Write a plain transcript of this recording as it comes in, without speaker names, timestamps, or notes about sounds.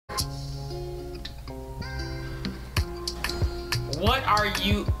What are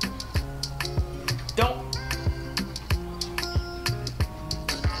you? Don't.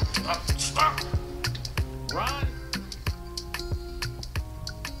 Stop. Run.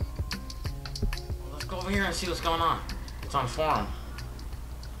 Let's go over here and see what's going on. It's on forum.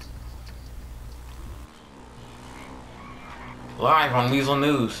 Live on Weasel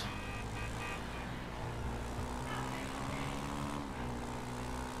News.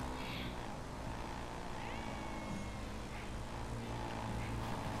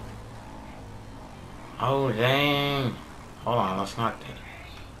 Oh dang. Hold on, let's not.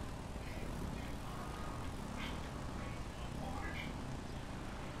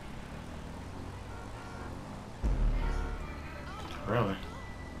 Really?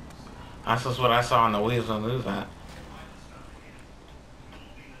 That's just what I saw on the Weasel News app.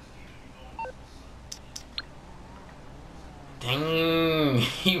 Dang,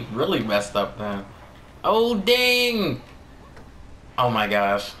 he really messed up then. Oh dang! Oh my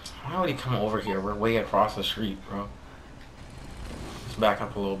gosh. Why would he come over here? We're way across the street, bro. Let's back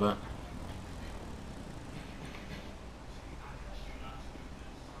up a little bit.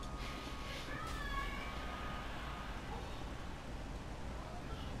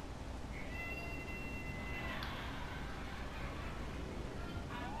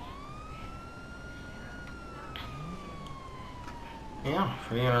 Yeah,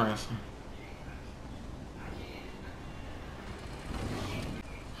 pretty interesting.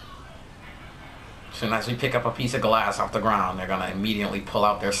 As soon as we pick up a piece of glass off the ground, they're gonna immediately pull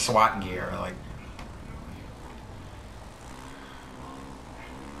out their SWAT gear. Like,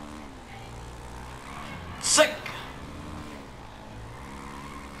 sick!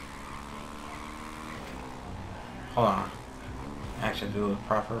 Hold on. Actually do a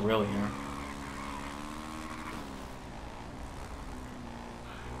proper wheelie here.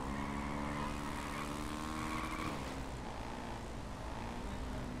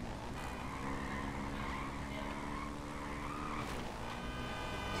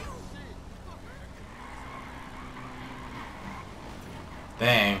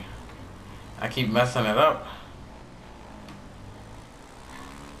 Dang. I keep messing it up.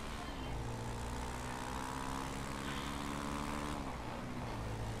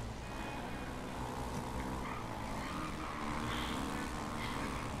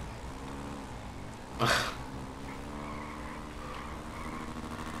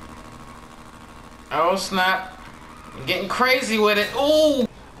 Oh snap. I'm getting crazy with it. Ooh!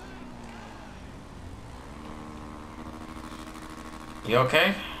 You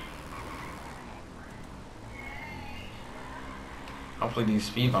okay? Hopefully these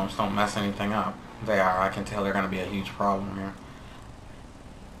speed bumps don't mess anything up. They are. I can tell they're going to be a huge problem here.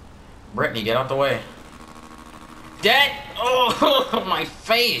 Brittany, get out the way. Dead! Oh, my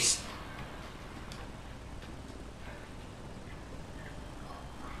face!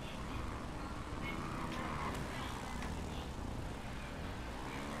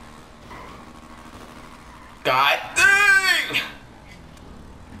 God dang!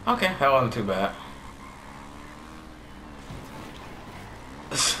 Okay, that wasn't too bad.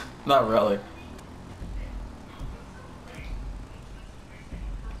 Not really.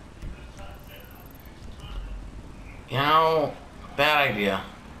 You know, bad idea.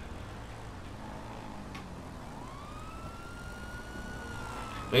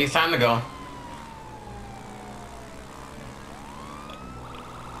 But it's time to go.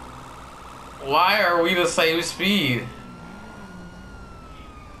 Why are we the same speed?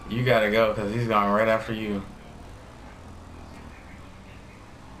 You gotta go, because he's going right after you.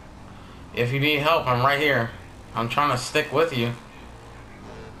 If you need help, I'm right here. I'm trying to stick with you.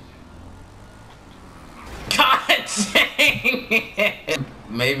 God dang it!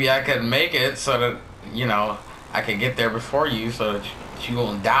 Maybe I could make it so that, you know, I could get there before you so that you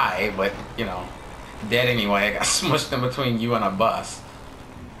won't die, but, you know, dead anyway. I got smushed in between you and a bus.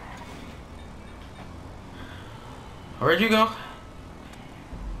 Where'd you go?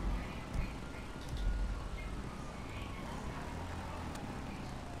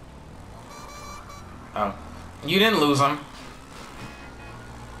 Oh. You didn't lose him.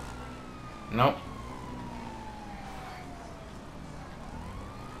 Nope.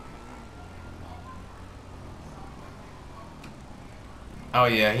 Oh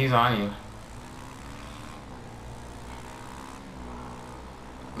yeah, he's on you.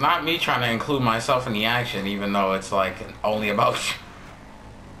 Not me trying to include myself in the action, even though it's like only about you.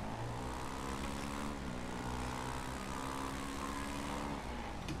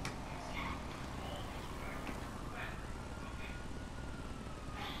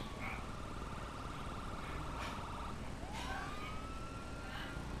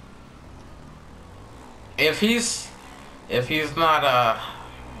 If he's not,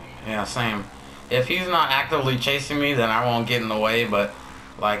 yeah, same. If he's not actively chasing me, then I won't get in the way, but,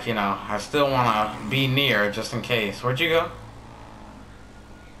 like, you know, I still want to be near just in case. Where'd you go?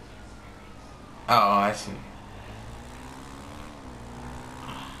 Oh, I see.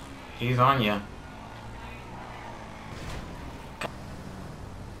 He's on you.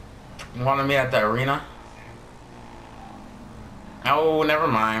 Wanted me at the arena? Oh, never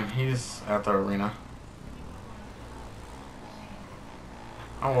mind. He's at the arena.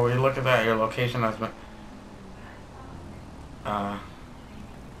 Oh, well, you look at that. Your location has been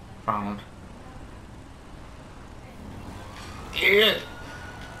found. Yeah.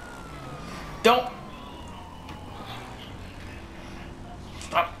 Don't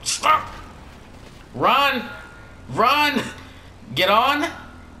stop! Stop! Run! Run! Get on!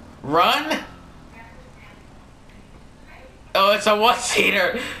 Run! Oh, it's a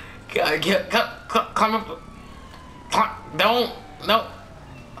one-seater. Climb up. Don't. No.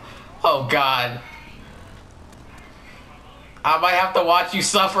 Oh, God. I might have to watch you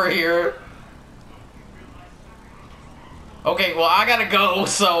suffer here. Okay, well, I gotta go,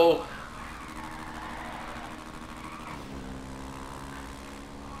 so...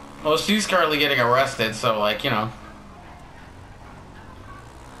 Well, she's currently getting arrested, so, like, you know.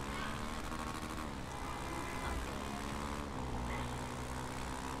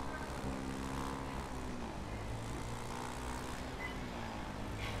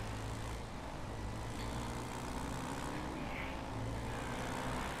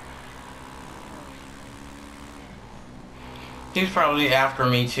 She's probably after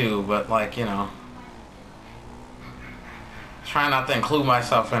me too, but like, you know. Try not to include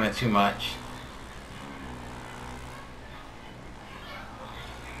myself in it too much.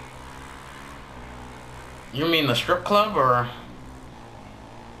 You mean the strip club, or?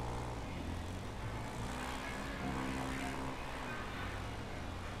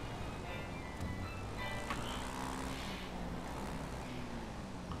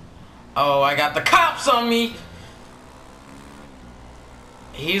 Oh, I got the cops on me!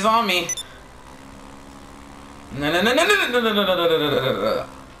 He's on me. No, no, no, no, no, no, no, no, no, no, no, no, no.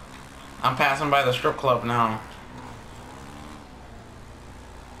 I'm passing by the strip club now.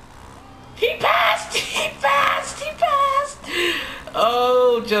 He passed! He passed! He passed!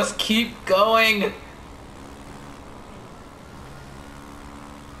 Oh, just keep going.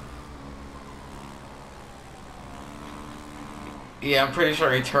 Yeah, I'm pretty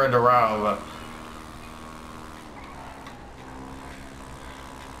sure he turned around, but...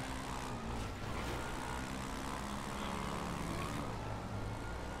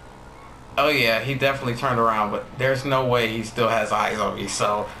 Oh yeah, he definitely turned around, but there's no way he still has eyes on me,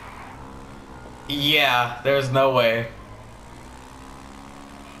 so... Yeah, there's no way.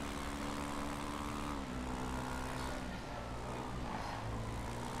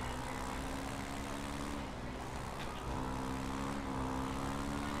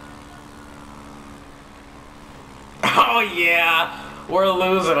 Oh yeah! We're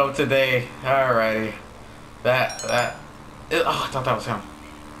losing him today. Alrighty. Oh, I thought that was him.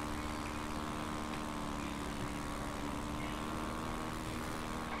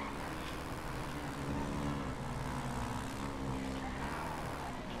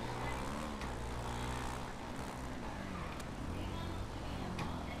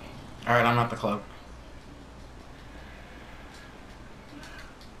 Alright, I'm at the club.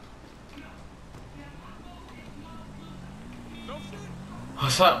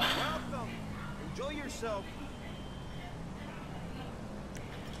 What's up? Welcome. Enjoy yourself.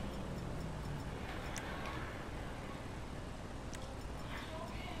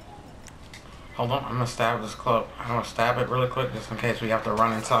 Hold on, I'm gonna stab this club. I'm gonna stab it really quick just in case we have to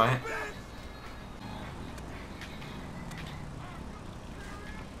run inside.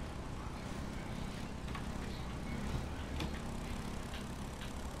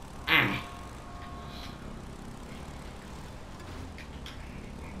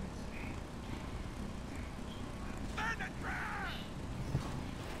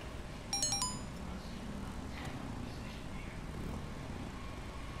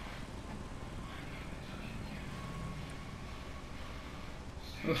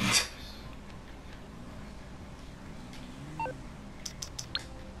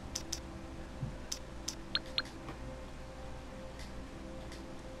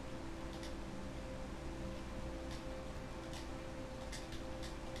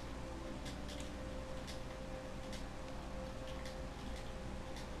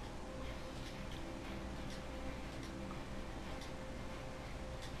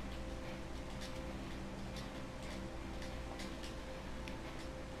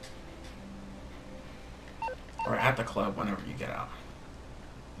 at the club whenever you get out.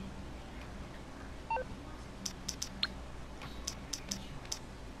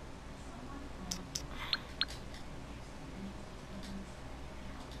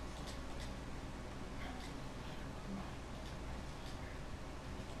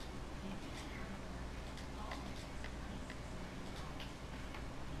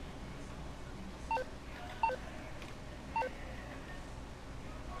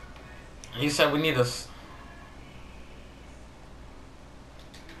 He said we need a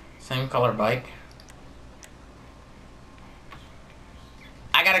same color bike.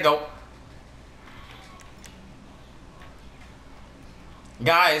 I gotta go.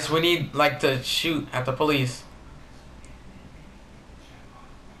 Guys, we need like to shoot at the police.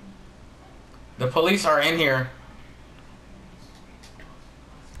 The police are in here.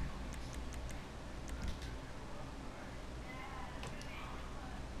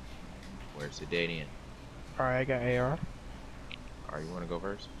 Where's the Danian? Alright, I got AR. Alright, you wanna go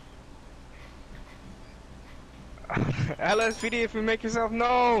first? LSPD, if you make yourself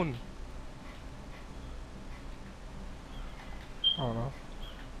known! I don't know.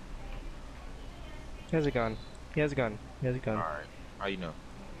 He has a gun. He has a gun. He has a gun. Alright. How you know?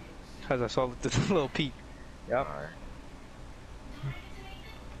 Because I saw this little peek. Yep. Alright.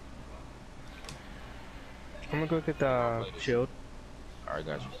 I'm gonna go get the shield. Alright,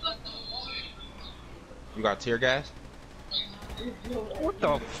 got you. You got tear gas? What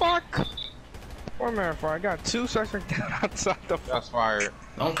the fuck? 1 minute for I got 2 suspects down outside the That's fired.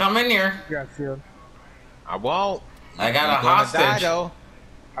 Don't come in here. got shield. I won't. I got a You gonna die, hostage. though.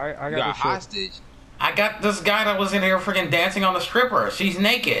 I You got got the a shield. hostage. I got this guy that was in here freaking dancing on the stripper. She's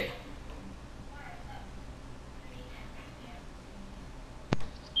naked.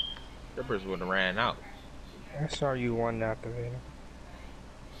 Strippers would have ran out. SRU 1 activated.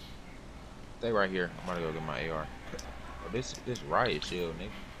 Stay right here. I'm gonna go get my AR. Oh, this riot shield, nigga.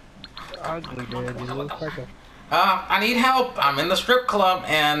 Ugly, dude. You look like a... I need help. I'm in the strip club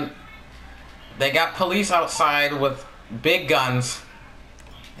and they got police outside with big guns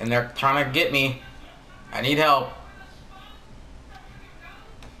and they're trying to get me. I need help.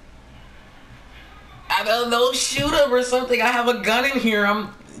 I don't know, shoot him or something. I have a gun in here.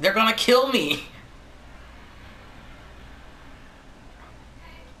 They're gonna kill me.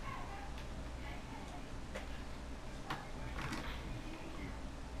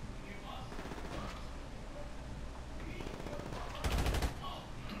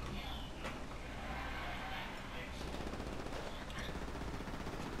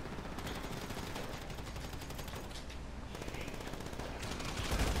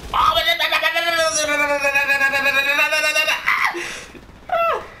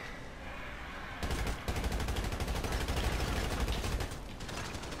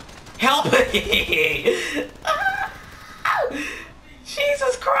 Help me!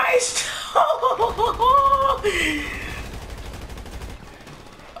 Jesus Christ!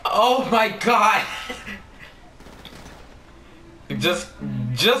 Oh my God!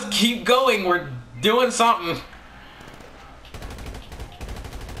 Just keep going. We're doing something.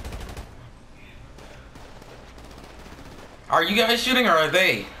 Are you guys shooting or are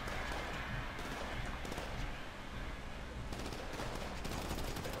they?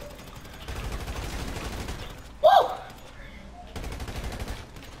 Woo!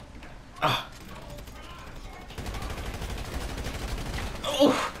 Ah.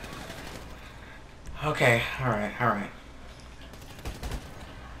 Oof. Okay, alright, alright.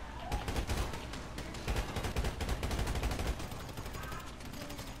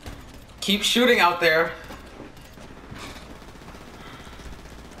 Keep shooting out there.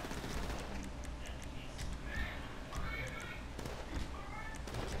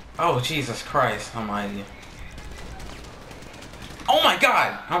 Oh, Jesus Christ almighty. Oh my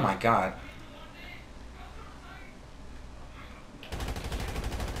God! Oh my God.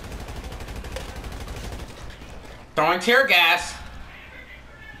 Throwing tear gas.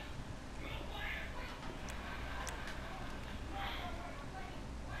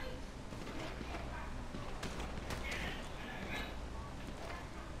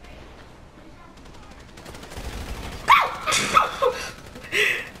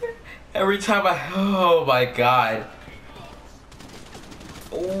 Every time oh my God.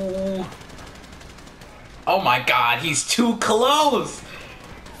 Oh. Oh my God, he's too close.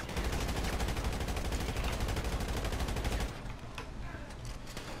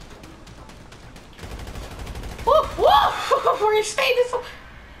 Woo, woo.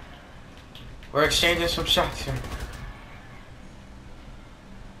 We're exchanging some shots here.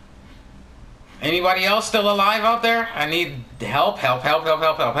 Anybody else still alive out there? I need help, help, help, help,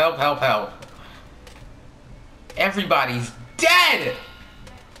 help, help, help, help, help. Everybody's dead!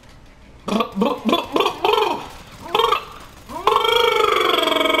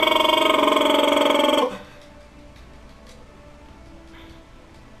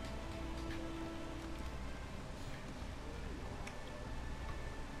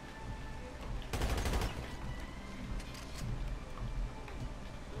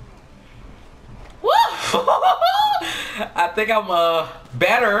 I think I'm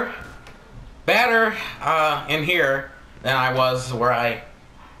better in here than I was where I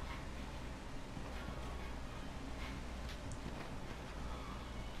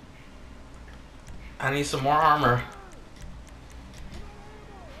need some more armor.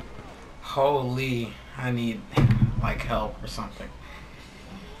 Holy, I need like help or something.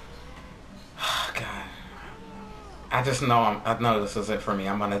 God, I know this is it for me.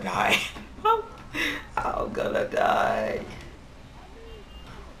 I'm gonna die. I'm gonna die.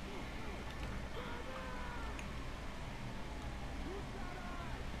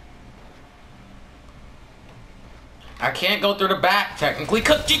 I can't go through the back technically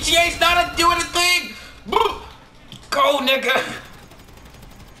because GTA's not doing a thing. Go, nigga.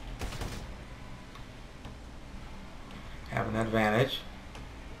 Have an advantage.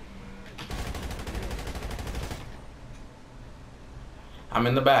 I'm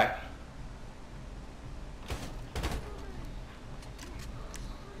in the back.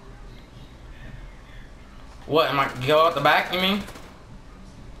 What, am I go out the back, you mean?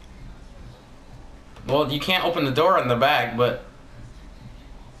 Well, you can't open the door in the back, but...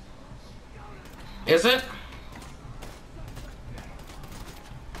 Is it?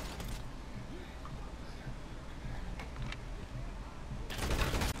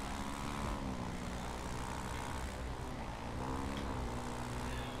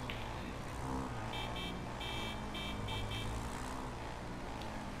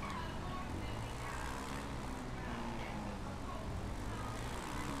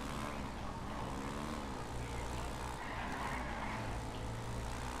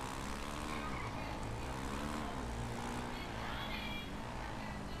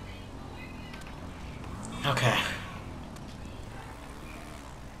 Okay.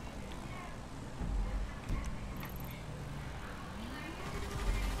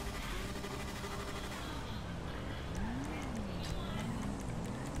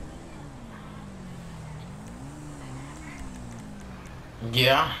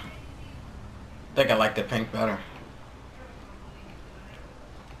 Yeah. I think I like the pink better.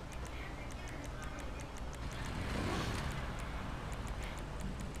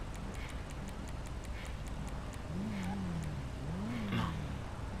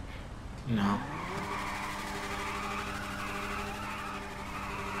 No.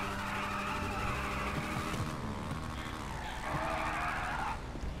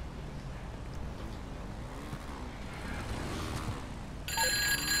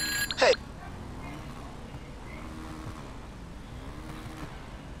 Hey.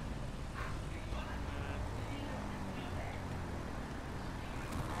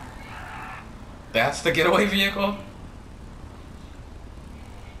 That's the getaway vehicle?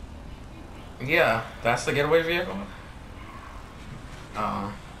 Yeah, that's the getaway vehicle?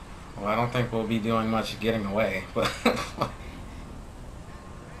 Well, I don't think we'll be doing much getting away, but...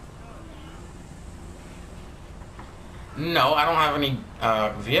 No, I don't have any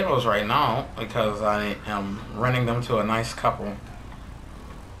vehicles right now because I am renting them to a nice couple.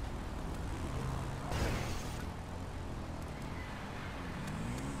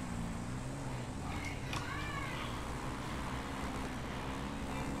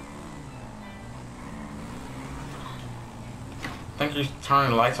 I think you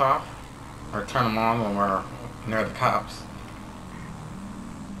turn the lights off or turn them on when we're near the cops.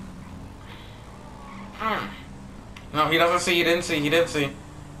 No, he doesn't see, he didn't see, he did see.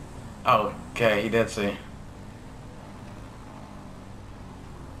 Oh, okay, he did see.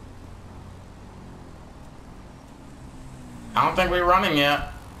 I don't think we're running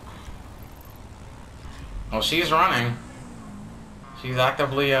yet. Well, she's running. She's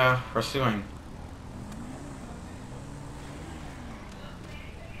actively pursuing.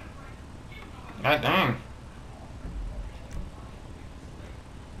 God dang.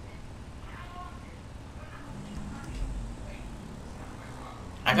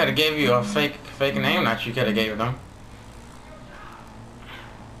 I could have gave you a fake name that you could have gave them.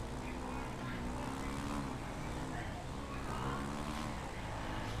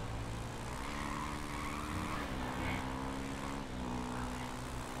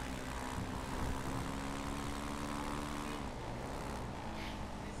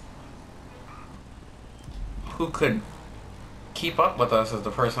 Who could keep up with us is the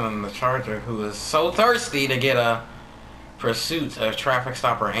person in the Charger who is so thirsty to get a pursuit, a traffic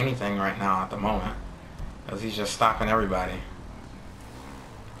stop, or anything right now at the moment. Because he's just stopping everybody.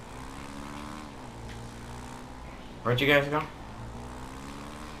 Where'd you guys go?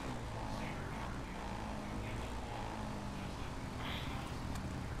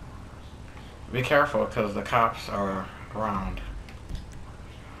 Be careful, because the cops are around.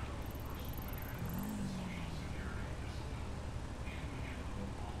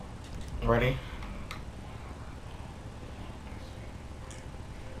 Ready?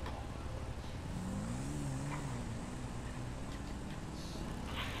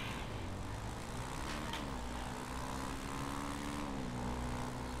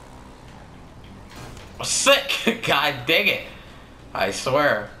 Sick! God dang it. I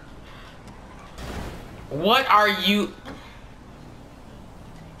swear. What are you...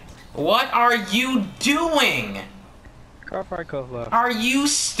 What are you doing? Are you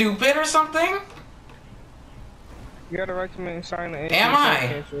stupid or something? You got a right to sign the Am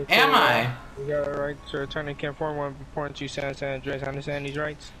I? Am I? You got a right to return to Camp 41 reporting to San Andreas. Understand these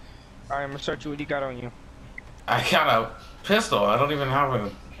rights? I'm gonna search you. What you got on you? I got a pistol. I don't even have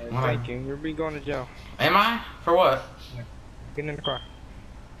a... Thank you. You'll be going to jail. Am I? For what? Yeah. Get in the car.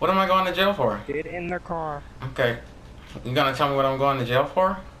 What am I going to jail for? Get in the car. Okay. You gonna tell me what I'm going to jail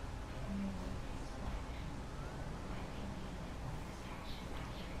for?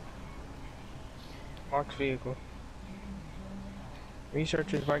 Locked vehicle.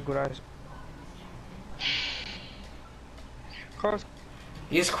 Research his bike with eyes. Close.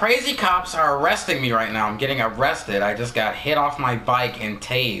 These crazy cops are arresting me right now. I'm getting arrested. I just got hit off my bike and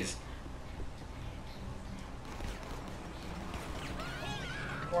tased.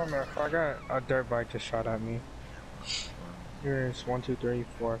 One minute. I got a dirt bike just shot at me. Here's 1, 2, 3,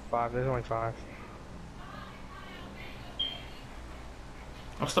 4, 5. There's only 5.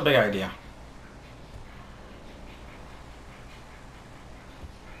 What's the big idea?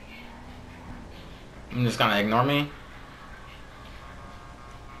 I'm just gonna ignore me?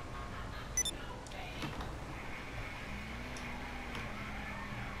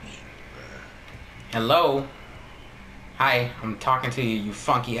 Hello? Hi, I'm talking to you, you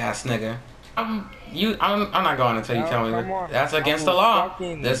funky ass nigga. I'm not going until you tell me that. That's against the law.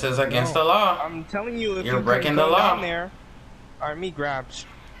 This is against the law. I'm telling you, if you're you breaking the law. Down there, alright, me grabs.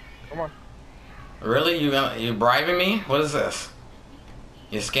 Come on. Really? You bribing me? What is this?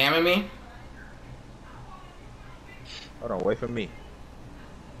 You scamming me? Hold on, wait for me.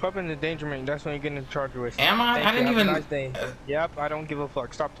 Public endangerment, that's when you're getting charged with. Am I? Thank I didn't you. even... Have a nice day. Yep, I don't give a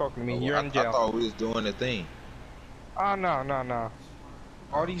fuck. Stop talking to me. You're in jail. I thought we was doing the thing. Oh, no.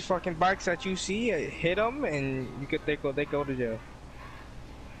 All these fucking bikes that you see, hit them and they go to jail.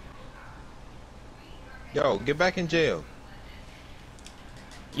 Yo, get back in jail.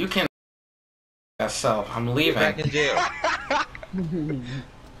 You can... yourself. I'm leaving. Get back in jail.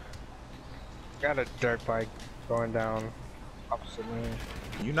 Got a dirt bike going down opposite lane.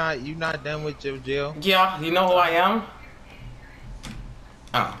 You not done with your jail? Yeah, you know who I am?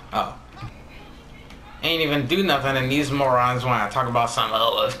 Oh. Ain't even do nothing, and these morons want to talk about something.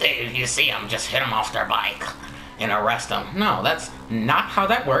 Oh, if you see them, just hit them off their bike and arrest them. No, that's not how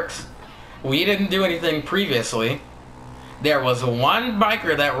that works. We didn't do anything previously. There was one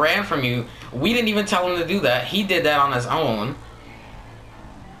biker that ran from you. We didn't even tell him to do that. He did that on his own.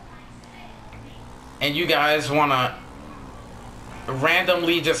 And you guys want to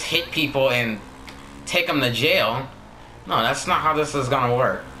randomly just hit people and take them to jail? No, that's not how this is gonna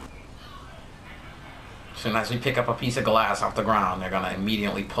work. As soon as we pick up a piece of glass off the ground, they're gonna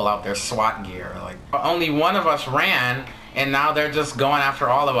immediately pull out their SWAT gear. Like, only one of us ran, and now they're just going after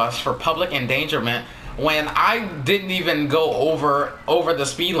all of us for public endangerment when I didn't even go over the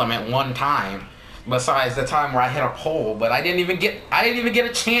speed limit one time. Besides the time where I hit a pole, but I didn't even get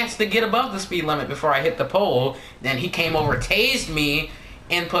a chance to get above the speed limit before I hit the pole. Then he came over, tased me,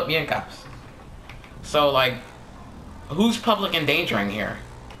 and put me in cuffs. So, like, who's public endangering here?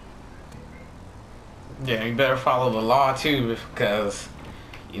 Yeah, you better follow the law too, because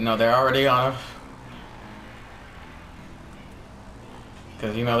you know they're already on.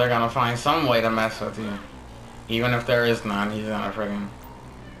 Because you know they're gonna find some way to mess with you, even if there is none. He's gonna friggin'.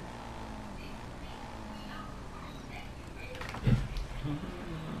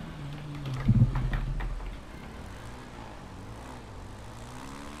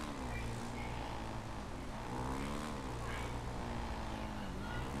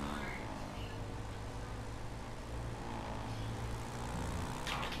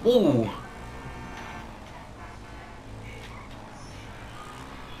 Ooh.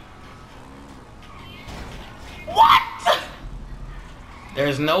 What?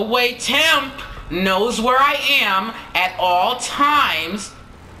 There's no way Temp knows where I am at all times.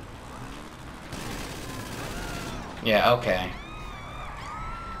 Yeah, okay.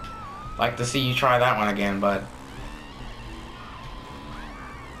 Like to see you try that one again, bud.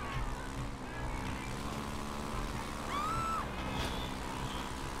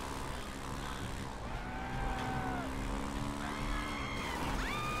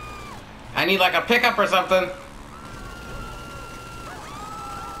 I need like a pickup or something.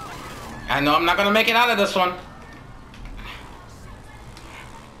 I know I'm not gonna make it out of this one.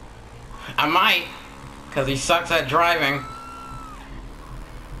 I might, because he sucks at driving.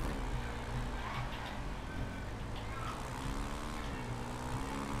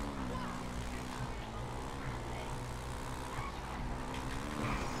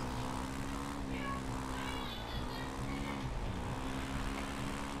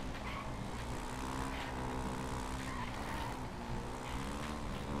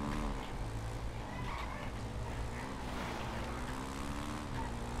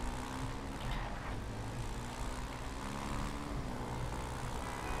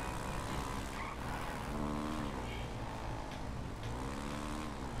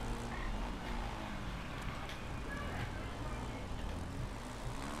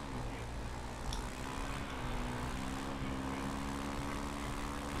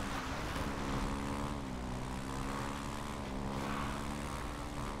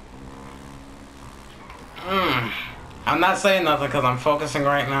 I'm not saying nothing because I'm focusing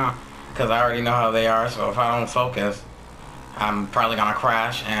right now because I already know how they are, so if I don't focus I'm probably gonna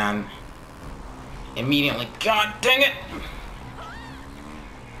crash and immediately, god dang it,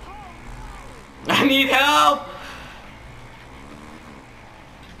 I need help.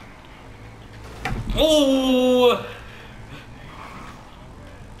 Ooh,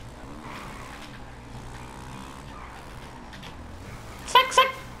 suck.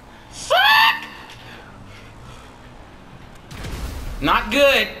 Not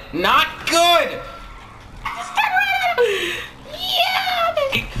good. Not good.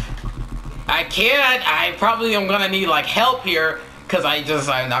 Yeah. I can't. I probably am gonna need like help here because I'm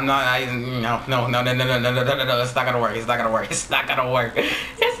not. No. It's not gonna work. It's not gonna work. It's not gonna work.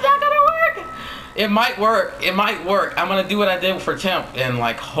 It's not gonna work. It might work. It might work. I'm gonna do what I did for Temp and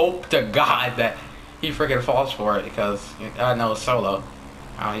like hope to God that he freaking falls for it because I know it's solo.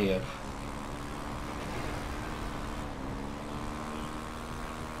 How he is.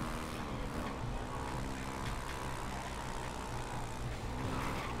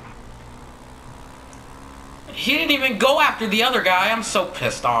 He didn't even go after the other guy. I'm so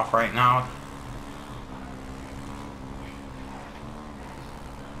pissed off right now.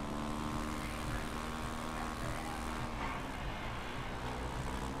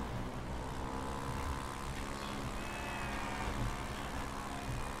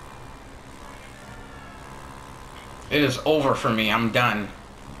 It is over for me. I'm done.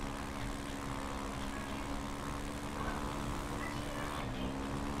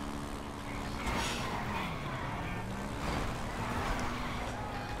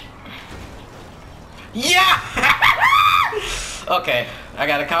 Yeah! Okay, I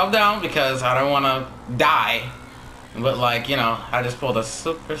gotta calm down because I don't want to die. But like, you know, I just pulled a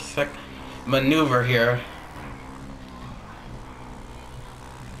super sick maneuver here.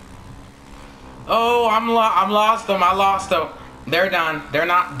 Oh, I lost them. I lost them. They're done. They're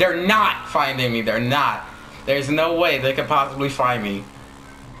not finding me. They're not. There's no way they could possibly find me.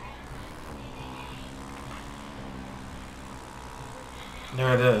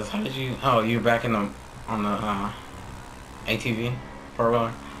 There it is. How did you? Oh, you're back in the on the ATV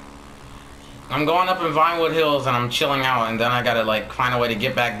four-wheeler. I'm going up in Vinewood Hills and I'm chilling out, and then I gotta like find a way to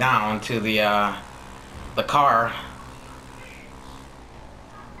get back down to the car.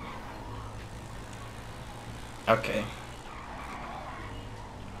 Okay.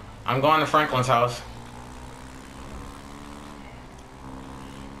 I'm going to Franklin's house.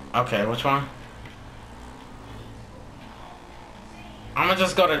 Okay, which one? I'm gonna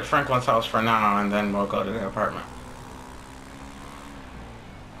just go to Franklin's house for now, and then we'll go to the apartment.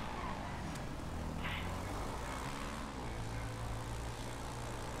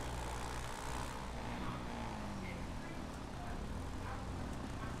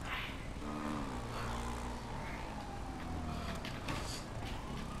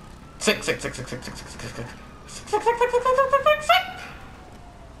 Six.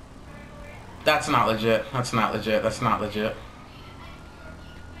 That's not legit. That's not legit. That's not legit.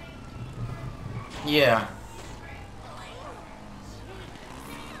 Yeah.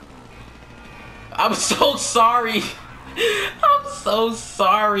 I'm so sorry. I'm so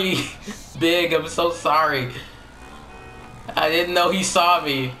sorry. Big, I'm so sorry. I didn't know he saw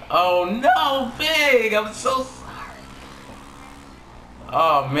me. Oh no, Big! I'm so sorry.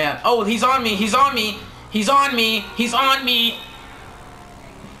 Oh man. Oh, he's on me. He's on me. He's on me. He's on me.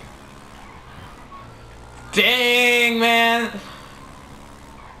 Dang, man.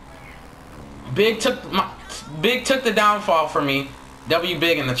 Big took the downfall for me. W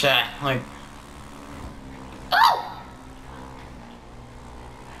Big in the chat. Like. Oh!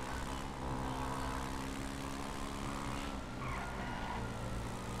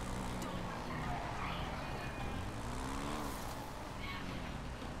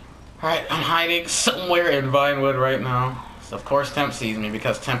 Alright, I'm hiding somewhere in Vinewood right now. So of course Temp sees me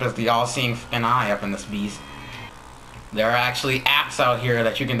because Temp is the all-seeing f***ing eye up in this beast. There are actually apps out here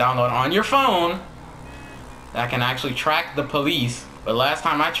that you can download on your phone that can actually track the police. But last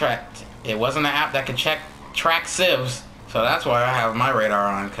time I tracked, it wasn't an app that could track civs. So that's why I have my radar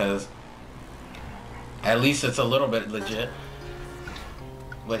on, because at least it's a little bit legit.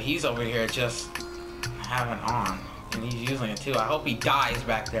 But he's over here just having on. And he's using it too. I hope he dies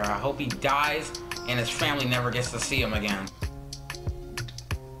back there. I hope he dies and his family never gets to see him again.